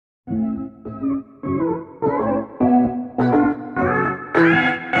Hi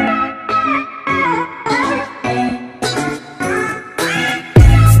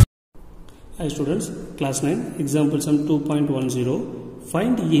students, class 9, example sum 2.10.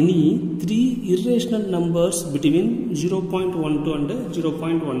 Find any three irrational numbers between 0.12 and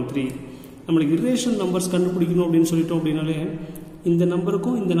 0.13. நம்மளுக்கு irrational numbers கண்டுபிடிக்கணும் அப்படின்னு சொல்லிட்டோம் அப்படினாலே இந்த நம்பருக்கு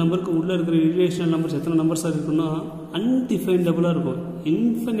உள்ள இருக்கிற irrational numbers எத்தனை நம்பர்ஸா இருக்குன்னா undefinable-ஆ இருக்கும்.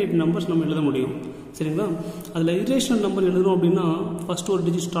 infinite numbers நம்ம எழுத முடியும். சரிங்களா? அதுல irrational number எழுதணும் அப்படினா first ஒரு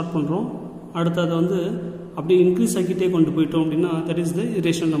digit ஸ்டார்ட் பண்றோம். அடுத்து அத வந்து அப்படியே இன்கிரீஸ் ஆக்கிட்டே கொண்டு போய்ட்டோம் அப்படினா that is the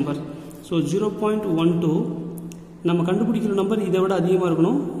irrational number. So 0.12 நம்ம கண்டுபிடிக்கிற நம்பர் இதை விட அதிகமாக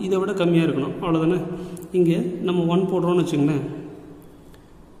இருக்கணும், இதை விட கம்மியாக இருக்கணும், அவ்வளோதானே. இங்கே நம்ம 1 போடுறோம்னு வச்சுங்களேன்.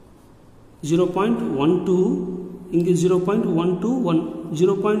 0.12 இங்கே 0.121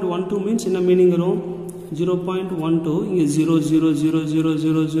 0.12 மீன்ஸ் என்ன மீனிங் வரும்? 0.12 இங்கே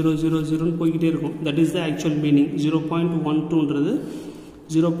 0.0000000 போய்கிட்டே இருக்கும். That is the actual meaning. 0.12ன்றது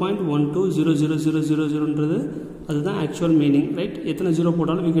 0.120000ன்றது அதுதான் ஆக்சுவல் மீனிங், ரைட்? எத்தனை ஜீரோ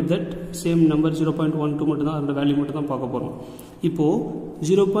போட்டாலும் we get that same number 0.12 மட்டும் தான், அதோட வேல்யூ மட்டும் தான் பார்க்க போகிறோம். இப்போது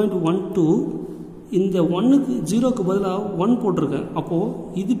 0.12 இந்த 1க்கு 0க்கு பதிலாக 1 போட்டிருக்கேன். அப்போது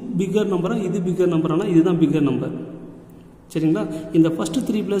இது பிக்கர் நம்பரா, இது பிக்கர் நம்பரானா இதுதான் பிக்கர் நம்பர். சரிங்களா? இந்த ஃபஸ்ட்டு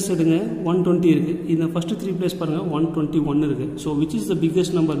 3 பிளேஸ் எடுங்க, 120 இருக்குது. இந்த ஃபஸ்ட்டு 3 பிளேஸ் பாருங்கள், 121 இருக்குது. So which is the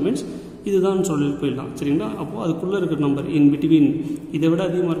biggest number means இதுதான் சொல்லிட்டு போயிடலாம். சரிங்களா? அப்போது அதுக்குள்ளே இருக்கிற நம்பர் இன் பிட்வீன் இதை விட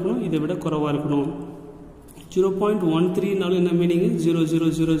அதிகமாக இருக்கணும், இதை விட குறைவாக இருக்கணும். 0.13நாலும் என்ன மீனிங்?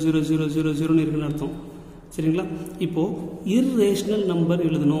 0.0000000 இருக்குன்னு அர்த்தம். சரிங்களா? இப்போது இர்ரேஷனல் நம்பர்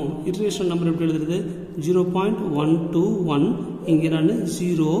எழுதணும். இர்ரேஷனல் நம்பர் எப்படி எழுதுறது? 0.121 இங்கே நான்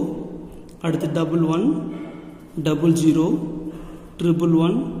 0 அடுத்து 11 00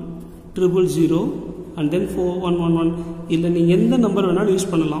 111 000 and then 4111. இல்லை நீங்கள் எந்த நம்பர் வேணாலும்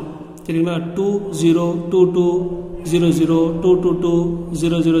யூஸ் பண்ணலாம். சரிங்களா? 2022 00 222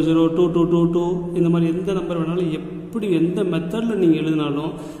 000 2222 இந்த மாதிரி எந்த நம்பர் வேணாலும் எப்படி எந்த மெத்தடில் நீங்கள்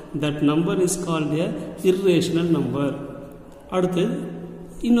எழுதினாலும் that number is called a irrational number. அடுத்து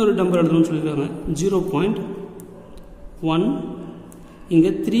இன்னொரு நம்பர் எழுதணும்னு சொல்லியிருக்காங்க. 0.1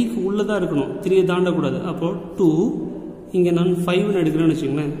 இங்கே 3க்கு உள்ளதாக இருக்கணும், 3 தாண்டக்கூடாது. அப்போது 2 இங்கே நான் 5ன்னு எடுக்கிறேன்னு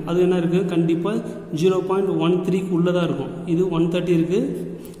வச்சுங்களேன். அது என்ன இருக்குது? கண்டிப்பாக 0.13க்கு உள்ளதாக இருக்கும். இது 130 இருக்குது,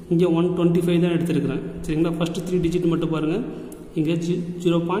 இங்கே 125 தான் எடுத்துருக்கிறேன். சரிங்களா? ஃபஸ்ட்டு 3 டிஜிட் மட்டும் பாருங்கள். இங்கே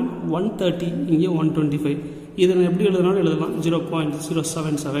 0.130 இங்கே 125. இதை நான் எப்படி எழுதினாலும் எழுதலாம்.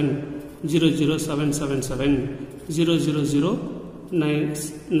 0.077 00777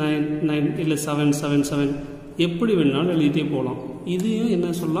 0009999 இல்லை 777 எப்படி வேணாலும் எழுதிட்டே போகலாம். இதையும் என்ன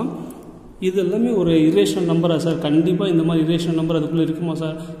சொல்லலாம்? இது எல்லாமே ஒரு இரேஷனல் நம்பரா சார்? கண்டிப்பாக இந்த மாதிரி இரேஷனல் நம்பர் அதுக்குள்ளே இருக்குமா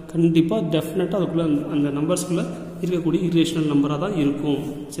சார்? கண்டிப்பாக டெஃபினட்டாக அதுக்குள்ளே அந்த நம்பர்ஸ்குள்ளே இருக்கக்கூடிய இரேஷனல் நம்பராக தான் இருக்கும்.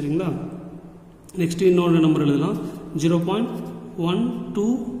 சரிங்களா? நெக்ஸ்ட் இன்னொரு நம்பர் எழுதலாம்.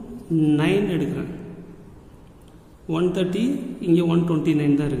 0.129 எடுக்கிறேன். 130 இங்கே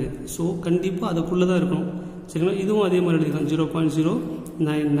 129 தான் இருக்குது. ஸோ கண்டிப்பாக அதுக்குள்ளே தான் இருக்கணும். சரிங்களா? இதுவும் அதே மாதிரி எழுதிக்கலாம்.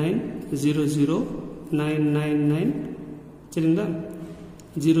 0.099009999 சரிங்களா?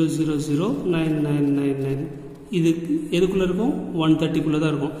 0009999 இது எதுக்குள்ளே இருக்கும்? 130க்குள்ளே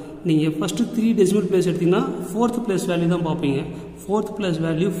தான் இருக்கும். நீங்கள் ஃபஸ்ட்டு 3 டெசிமல் பிளேஸ் எடுத்திங்கன்னா 4th பிளேஸ் வேல்யூ தான் பார்ப்பீங்க. 4th பிளேஸ்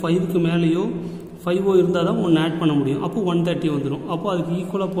வேல்யூ 5க்கு மேலேயோ 5ஓ இருந்தால் தான் ஒன்று ஆட் பண்ண முடியும். அப்போ 130 வந்துடும். அப்போ அதுக்கு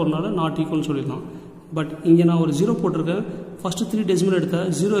ஈக்குவலாக போகிறனால நாட் ஈக்குவல்னு சொல்லிடலாம். பட் இங்கே நான் ஒரு 0 போட்டிருக்கேன். ஃபஸ்ட்டு 3 டெசிமல் எடுத்தால்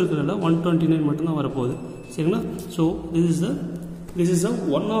 0 இருக்கிறதால 129 மட்டும்தான் வரப்போகுது. சரிங்களா? So this is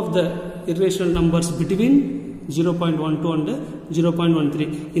one of the irrational numbers between 0.12 and 0.13.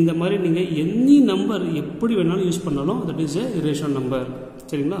 இந்த மாதிரி நீங்கள் எனி நம்பர் எப்படி வேணாலும் யூஸ் பண்ணாலும் that is a irrational number.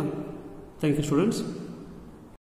 சரிங்களா? Thank you students.